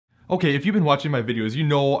Okay, if you've been watching my videos, you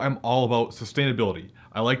know I'm all about sustainability.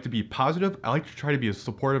 I like to be positive, I like to try to be as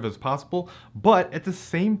supportive as possible, but at the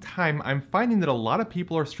same time, I'm finding that a lot of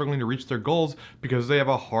people are struggling to reach their goals because they have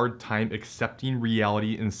a hard time accepting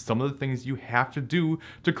reality and some of the things you have to do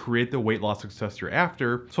to create the weight loss success you're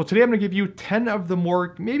after. So today I'm gonna give you 10 of the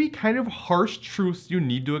more maybe kind of harsh truths you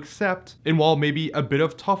need to accept, and while maybe a bit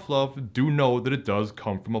of tough love, do know that it does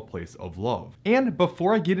come from a place of love. And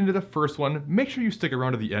before I get into the first one, make sure you stick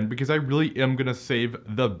around to the end because I really am gonna save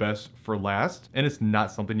the best for last, and it's not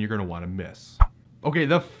something you're gonna wanna miss. Okay,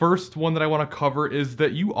 the first one that I want to cover is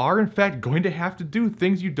that you are in fact going to have to do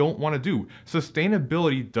things you don't want to do.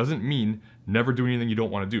 Sustainability doesn't mean never do anything you don't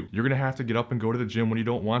want to do. You're gonna have to get up and go to the gym when you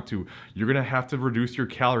don't want to. You're gonna have to reduce your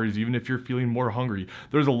calories even if you're feeling more hungry.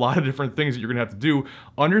 There's a lot of different things that you're gonna have to do.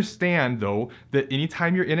 Understand though that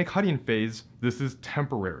anytime you're in a cutting phase, this is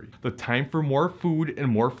temporary. The time for more food and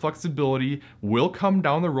more flexibility will come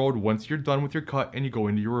down the road once you're done with your cut and you go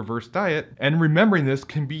into your reverse diet. And remembering this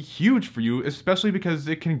can be huge for you, especially because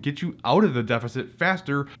it can get you out of the deficit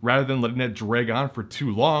faster rather than letting it drag on for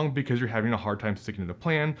too long because you're having a hard time sticking to the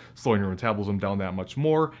plan, slowing your metabolism down that much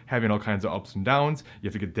more, having all kinds of ups and downs. You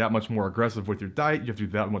have to get that much more aggressive with your diet. You have to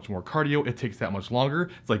do that much more cardio. It takes that much longer.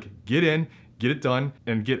 It's like, get in, get it done,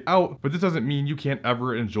 and get out. But this doesn't mean you can't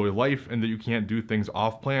ever enjoy life and that you can't do things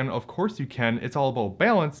off plan. Of course you can. It's all about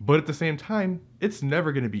balance, but at the same time, it's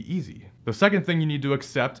never gonna be easy. The second thing you need to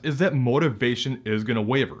accept is that motivation is gonna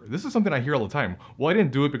waver. This is something I hear all the time. Well, I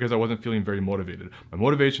didn't do it because I wasn't feeling very motivated. My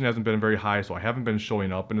motivation hasn't been very high, so I haven't been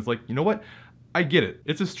showing up. And it's like, you know what? I get it.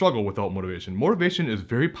 It's a struggle without motivation. Motivation is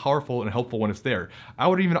very powerful and helpful when it's there. I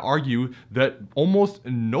would even argue that almost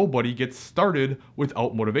nobody gets started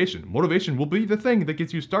without motivation. Motivation will be the thing that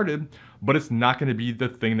gets you started, but it's not going to be the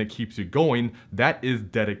thing that keeps you going. That is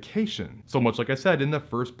dedication. So much like I said in the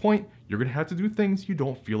first point, you're going to have to do things you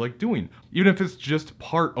don't feel like doing. Even if it's just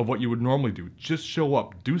part of what you would normally do. Just show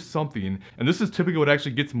up, do something. And this is typically what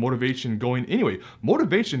actually gets motivation going anyway.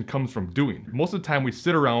 Motivation comes from doing. Most of the time we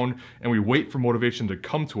sit around and we wait for motivation to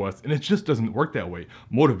come to us, and it just doesn't work that way.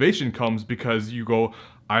 Motivation comes because you go,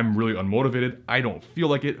 I'm really unmotivated, I don't feel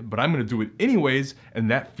like it, but I'm gonna do it anyways,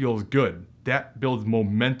 and that feels good. That builds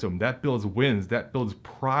momentum, that builds wins, that builds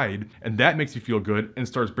pride, and that makes you feel good and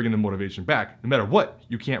starts bringing the motivation back. No matter what,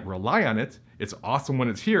 you can't rely on it. It's awesome when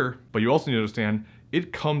it's here, but you also need to understand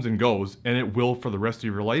it comes and goes, and it will for the rest of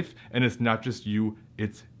your life, and it's not just you,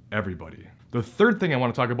 it's everybody. The third thing I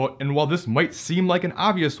want to talk about, and while this might seem like an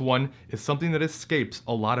obvious one, is something that escapes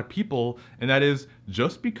a lot of people, and that is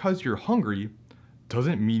just because you're hungry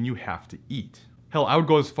doesn't mean you have to eat. Hell, I would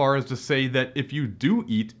go as far as to say that if you do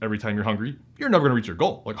eat every time you're hungry, you're never gonna reach your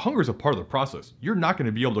goal. Like, hunger is a part of the process. You're not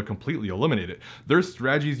gonna be able to completely eliminate it. There's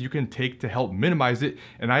strategies you can take to help minimize it,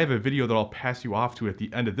 and I have a video that I'll pass you off to at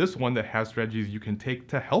the end of this one that has strategies you can take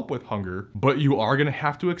to help with hunger, but you are gonna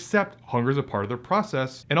have to accept hunger is a part of the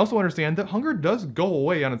process, and also understand that hunger does go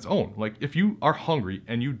away on its own. Like, if you are hungry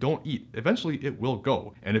and you don't eat, eventually it will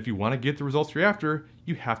go. And if you wanna get the results you're after,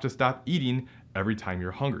 you have to stop eating every time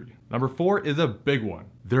you're hungry. Number 4 is a big one.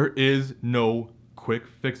 There is no quick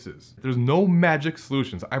fixes. There's no magic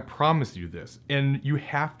solutions, I promise you this. And you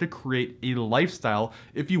have to create a lifestyle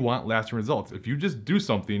if you want lasting results. If you just do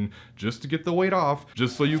something just to get the weight off,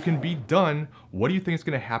 just so you can be done, what do you think is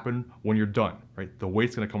gonna happen when you're done, right? The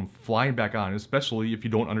weight's gonna come flying back on, especially if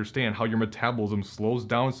you don't understand how your metabolism slows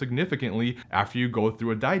down significantly after you go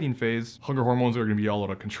through a dieting phase. Hunger hormones are gonna be all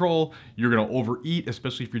out of control. You're gonna overeat,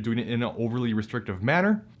 especially if you're doing it in an overly restrictive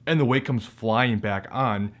manner, and the weight comes flying back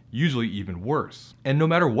on, usually even worse. And no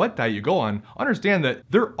matter what diet you go on, understand that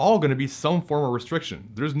they're all gonna be some form of restriction.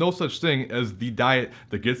 There's no such thing as the diet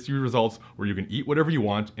that gets you results where you can eat whatever you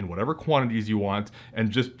want in whatever quantities you want and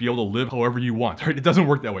just be able to live however you want, right? It doesn't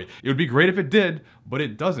work that way. It would be great if it did, but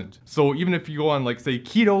it doesn't. So even if you go on, like, say,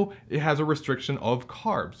 keto, it has a restriction of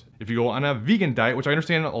carbs. If you go on a vegan diet, which I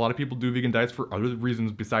understand a lot of people do vegan diets for other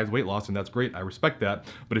reasons besides weight loss, and that's great, I respect that.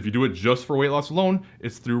 But if you do it just for weight loss alone,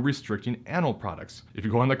 it's through restricting animal products. If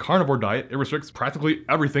you go on the carnivore diet, it restricts practically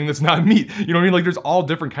everything that's not meat. You know what I mean? Like, there's all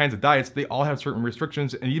different kinds of diets. They all have certain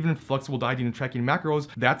restrictions, and even flexible dieting and tracking macros,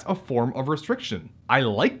 that's a form of restriction. I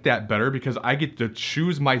like that better because I get to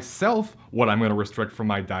choose myself what I'm gonna restrict from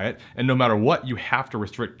my diet, and no matter what, you have to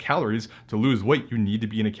restrict calories. To lose weight, you need to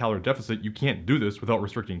be in a calorie deficit. You can't do this without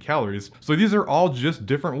restricting calories. So these are all just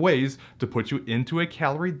different ways to put you into a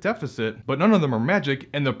calorie deficit, but none of them are magic.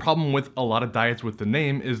 And the problem with a lot of diets with the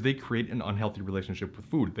name time is they create an unhealthy relationship with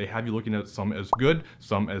food. They have you looking at some as good,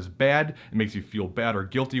 some as bad. It makes you feel bad or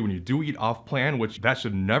guilty when you do eat off plan, which that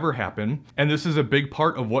should never happen. And this is a big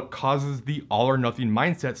part of what causes the all or nothing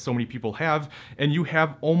mindset so many people have. And you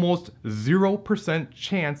have almost 0%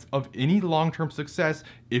 chance of any long-term success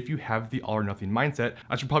if you have the all or nothing mindset.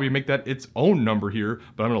 I should probably make that its own number here,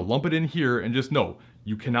 but I'm gonna lump it in here and just know,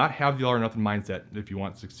 you cannot have the all or nothing mindset if you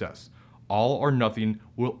want success. All or nothing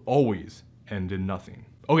will always end in nothing.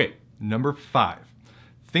 Okay, number 5.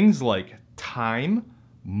 Things like time,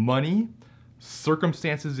 money,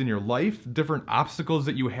 circumstances in your life, different obstacles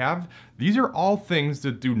that you have, these are all things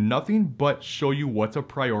that do nothing but show you what's a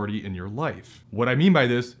priority in your life. What I mean by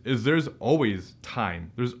this is there's always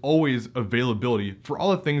time, there's always availability for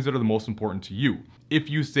all the things that are the most important to you. If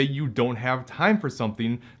you say you don't have time for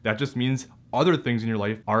something, that just means other things in your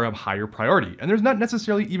life are a higher priority. And there's not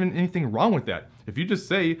necessarily even anything wrong with that. If you just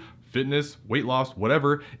say fitness, weight loss,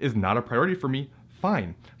 whatever is not a priority for me,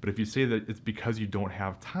 fine. But if you say that it's because you don't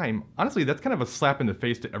have time, honestly, that's kind of a slap in the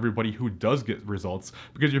face to everybody who does get results,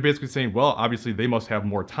 because you're basically saying, well, obviously they must have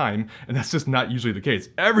more time, and that's just not usually the case.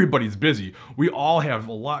 Everybody's busy. We all have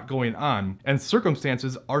a lot going on, and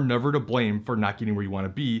circumstances are never to blame for not getting where you want to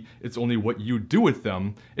be. It's only what you do with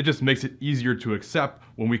them. It just makes it easier to accept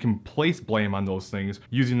when we can place blame on those things,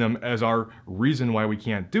 using them as our reason why we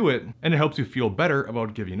can't do it, and it helps you feel better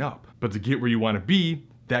about giving up. But to get where you want to be,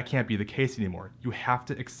 that can't be the case anymore. You have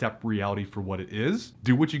to accept reality for what it is.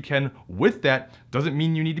 Do what you can with that. Doesn't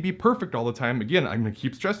mean you need to be perfect all the time. Again, I'm gonna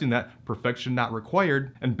keep stressing that. Perfection not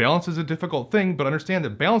required. And balance is a difficult thing, but understand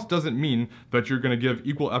that balance doesn't mean that you're gonna give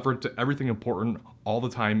equal effort to everything important all the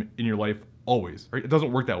time in your life, always, right? It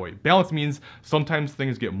doesn't work that way. Balance means sometimes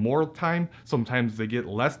things get more time, sometimes they get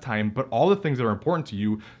less time, but all the things that are important to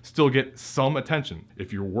you still get some attention.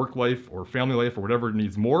 If your work life or family life or whatever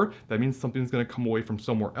needs more, that means something's gonna come away from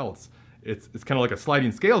somewhere else. It's kind of like a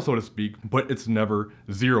sliding scale, so to speak, but it's never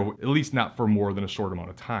zero, at least not for more than a short amount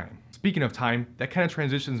of time. Speaking of time, that kind of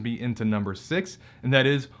transitions me into number 6, and that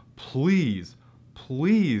is please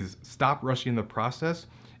stop rushing the process.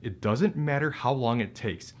 It doesn't matter how long it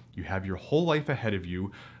takes. You have your whole life ahead of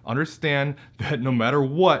you. Understand that no matter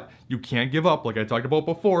what, you can't give up. Like I talked about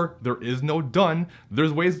before, there is no done.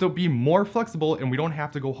 There's ways to be more flexible and we don't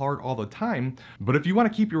have to go hard all the time. But if you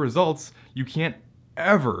want to keep your results, you can't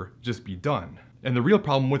ever just be done. And the real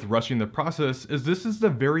problem with rushing the process is this is the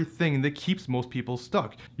very thing that keeps most people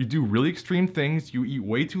stuck. You do really extreme things, you eat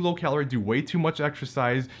way too low calorie, do way too much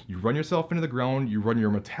exercise, you run yourself into the ground, you run your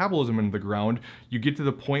metabolism into the ground, you get to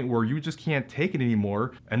the point where you just can't take it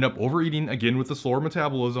anymore, end up overeating again with the slower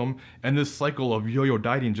metabolism, and this cycle of yo-yo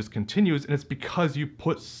dieting just continues, and it's because you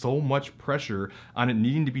put so much pressure on it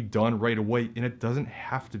needing to be done right away, and it doesn't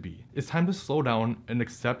have to be. It's time to slow down and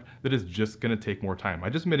accept that it's just gonna take more time. I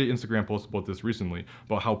just made an Instagram post about this recently,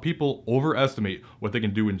 about how people overestimate what they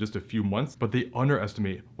can do in just a few months, but they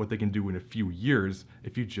underestimate what they can do in a few years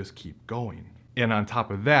if you just keep going. And on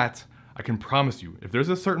top of that, I can promise you, if there's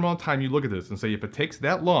a certain amount of time you look at this and say, if it takes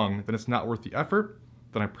that long, then it's not worth the effort,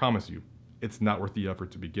 then I promise you, it's not worth the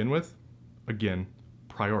effort to begin with. Again,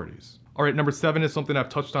 priorities. All right, number 7 is something I've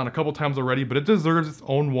touched on a couple times already, but it deserves its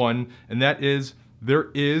own one, and that is,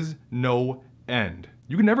 there is no end.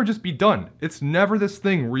 You can never just be done. It's never this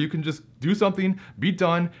thing where you can just do something, be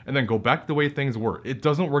done, and then go back to the way things were. It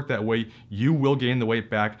doesn't work that way. You will gain the weight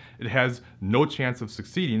back. It has no chance of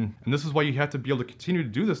succeeding. And this is why you have to be able to continue to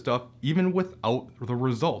do this stuff even without the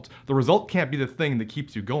result. The result can't be the thing that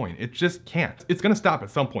keeps you going. It just can't. It's gonna stop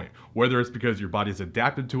at some point, whether it's because your body's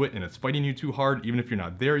adapted to it and it's fighting you too hard, even if you're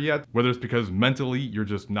not there yet, whether it's because mentally you're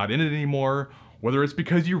just not in it anymore, whether it's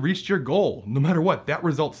because you reached your goal. No matter what, that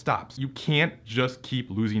result stops. You can't just keep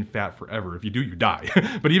losing fat forever. If you do, you die.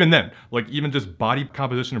 But even then, like even just body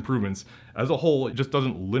composition improvements as a whole, it just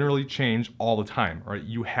doesn't linearly change all the time, right?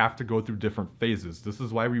 You have to go through different phases. This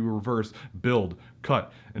is why we reverse, build,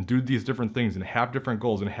 cut, and do these different things and have different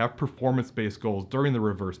goals and have performance-based goals during the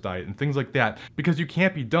reverse diet and things like that, because you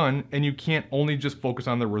can't be done and you can't only just focus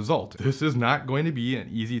on the result. This is not going to be an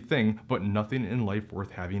easy thing, but nothing in life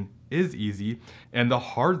worth having is easy, and the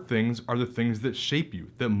hard things are the things that shape you,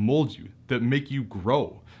 that mold you, that make you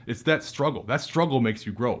grow. It's that struggle. That struggle makes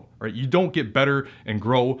you grow, right? You don't get better and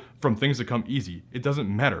grow from things that come easy. It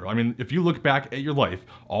doesn't matter. I mean, if you look back at your life,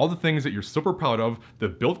 all the things that you're super proud of,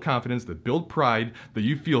 that build confidence, that build pride, that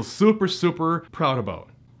you feel super, super proud about,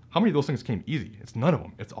 how many of those things came easy? It's none of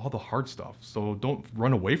them. It's all the hard stuff. So don't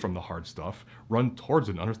run away from the hard stuff. Run towards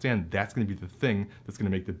it and understand that's gonna be the thing that's gonna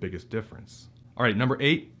make the biggest difference. All right, number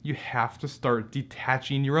 8, you have to start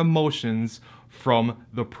detaching your emotions from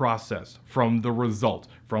the process, from the result,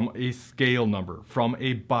 from a scale number, from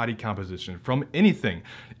a body composition, from anything.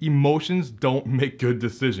 Emotions don't make good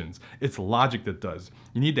decisions. It's logic that does.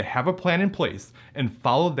 You need to have a plan in place and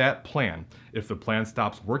follow that plan. If the plan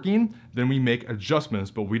stops working, then we make adjustments,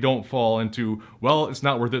 but we don't fall into, well, it's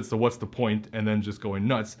not worth it, so what's the point? And then just going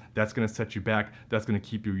nuts. That's gonna set you back. That's gonna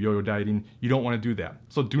keep you yo-yo dieting. You don't wanna do that.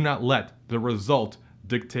 So do not let the result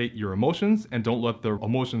dictate your emotions, and don't let the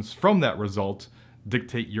emotions from that result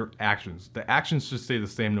dictate your actions. The actions should stay the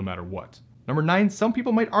same no matter what. Number 9, some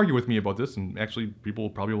people might argue with me about this, and actually people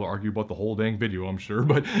probably will argue about the whole dang video, I'm sure,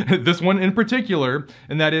 but this one in particular,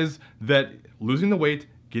 and that is that losing the weight,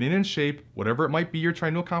 getting in shape, whatever it might be you're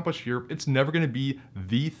trying to accomplish here, it's never gonna be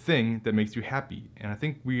the thing that makes you happy. And I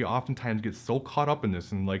think we oftentimes get so caught up in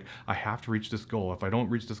this and like, I have to reach this goal. If I don't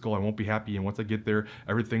reach this goal, I won't be happy. And once I get there,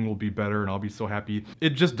 everything will be better and I'll be so happy.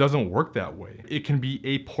 It just doesn't work that way. It can be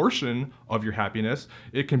a portion of your happiness.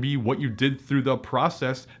 It can be what you did through the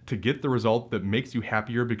process to get the result that makes you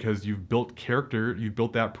happier because you've built character, you've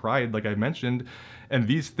built that pride, like I mentioned. And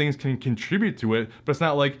these things can contribute to it, but it's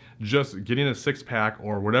not like just getting a 6-pack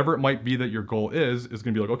or whatever it might be that your goal is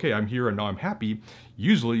gonna be like, okay, I'm here and now I'm happy.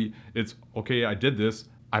 Usually it's, okay, I did this,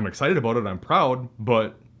 I'm excited about it, I'm proud,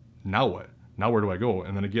 but now what? Now where do I go?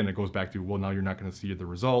 And then again, it goes back to, well, now you're not gonna see the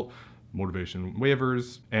result, motivation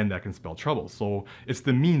wavers, and that can spell trouble. So it's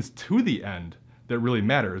the means to the end that really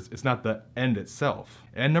matters. It's not the end itself.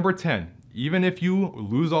 And number 10, even if you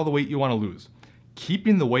lose all the weight you wanna lose,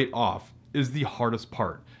 keeping the weight off is the hardest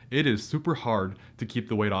part. It is super hard to keep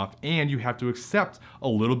the weight off, and you have to accept a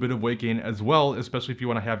little bit of weight gain as well, especially if you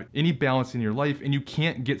want to have any balance in your life, and you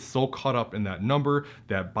can't get so caught up in that number,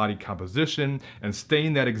 that body composition, and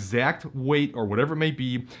staying that exact weight or whatever it may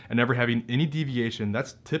be, and never having any deviation.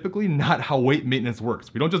 That's typically not how weight maintenance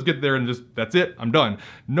works. We don't just get there and just, that's it, I'm done.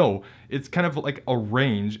 No, it's kind of like a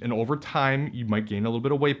range, and over time, you might gain a little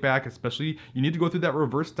bit of weight back, especially you need to go through that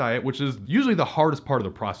reverse diet, which is usually the hardest part of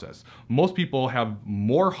the process. Most people have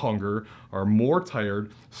more hunger, are more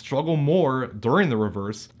tired, struggle more during the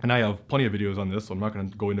reverse, and I have plenty of videos on this, so I'm not going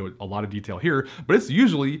to go into a lot of detail here, but it's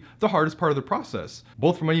usually the hardest part of the process,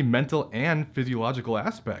 both from a mental and physiological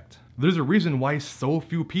aspect. There's a reason why so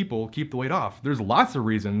few people keep the weight off. There's lots of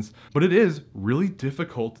reasons, but it is really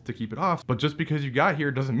difficult to keep it off. But just because you got here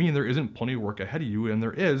doesn't mean there isn't plenty of work ahead of you, and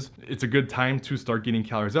there is. It's a good time to start getting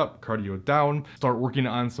calories up, cardio down, start working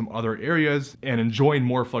on some other areas, and enjoying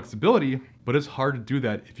more flexibility. But it's hard to do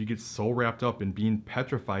that if you get so wrapped up in being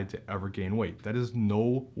petrified to ever gain weight. That is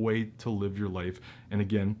no way to live your life. And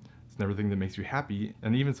again, it's never thing that makes you happy.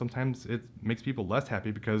 And even sometimes it makes people less happy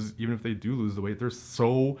because even if they do lose the weight, they're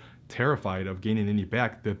so terrified of gaining any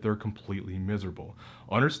back that they're completely miserable.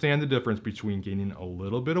 Understand the difference between gaining a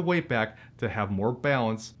little bit of weight back to have more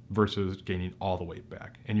balance versus gaining all the weight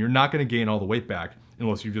back. And you're not gonna gain all the weight back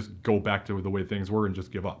unless you just go back to the way things were and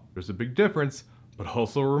just give up. There's a big difference, but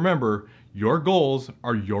also remember, your goals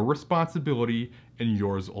are your responsibility and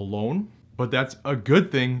yours alone. But that's a good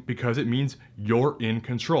thing because it means you're in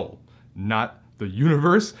control, not the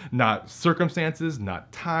universe, not circumstances,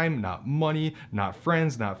 not time, not money, not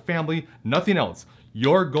friends, not family, nothing else.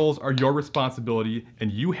 Your goals are your responsibility,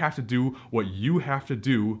 and you have to do what you have to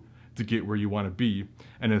do to get where you want to be.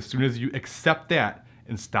 And as soon as you accept that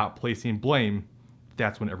and stop placing blame,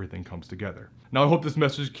 that's when everything comes together. Now, I hope this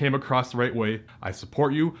message came across the right way. I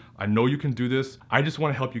support you. I know you can do this. I just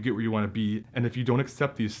want to help you get where you want to be. And if you don't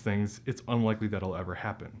accept these things, it's unlikely that'll ever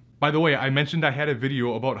happen. By the way, I mentioned I had a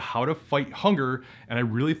video about how to fight hunger, and I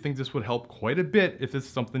really think this would help quite a bit if this is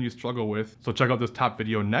something you struggle with. So check out this top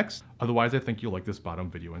video next. Otherwise, I think you'll like this bottom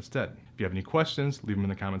video instead. If you have any questions, leave them in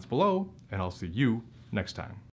the comments below, and I'll see you next time.